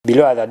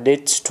Below are the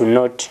dates to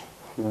note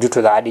due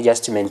to the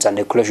adjustments and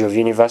the closure of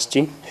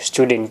university.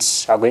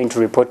 Students are going to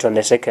report on the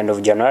 2nd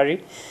of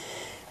January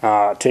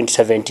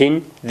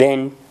 2017.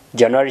 Then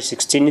January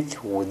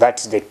 16th,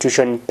 that's the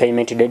tuition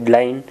payment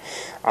deadline.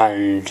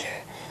 And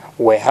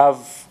we have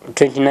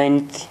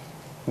 29th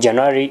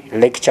January,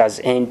 lectures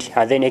end,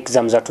 and then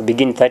exams are to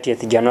begin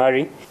 30th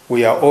January.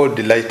 We are all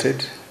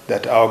delighted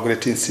that our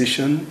great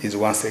institution is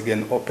once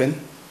again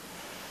open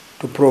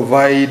to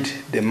provide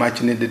the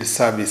much needed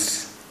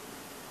service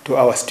to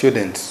our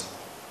students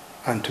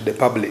and to the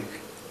public.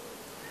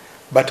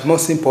 But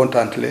most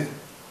importantly,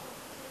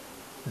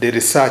 the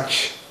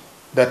research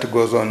that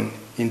goes on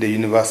in the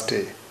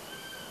university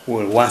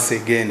will once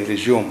again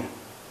resume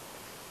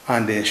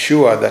and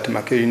ensure that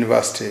Makerere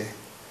University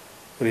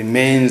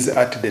remains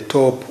at the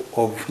top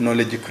of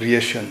knowledge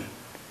creation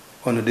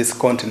on this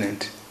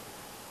continent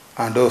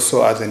and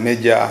also as a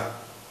major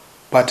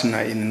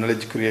partner in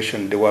knowledge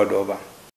creation the world over.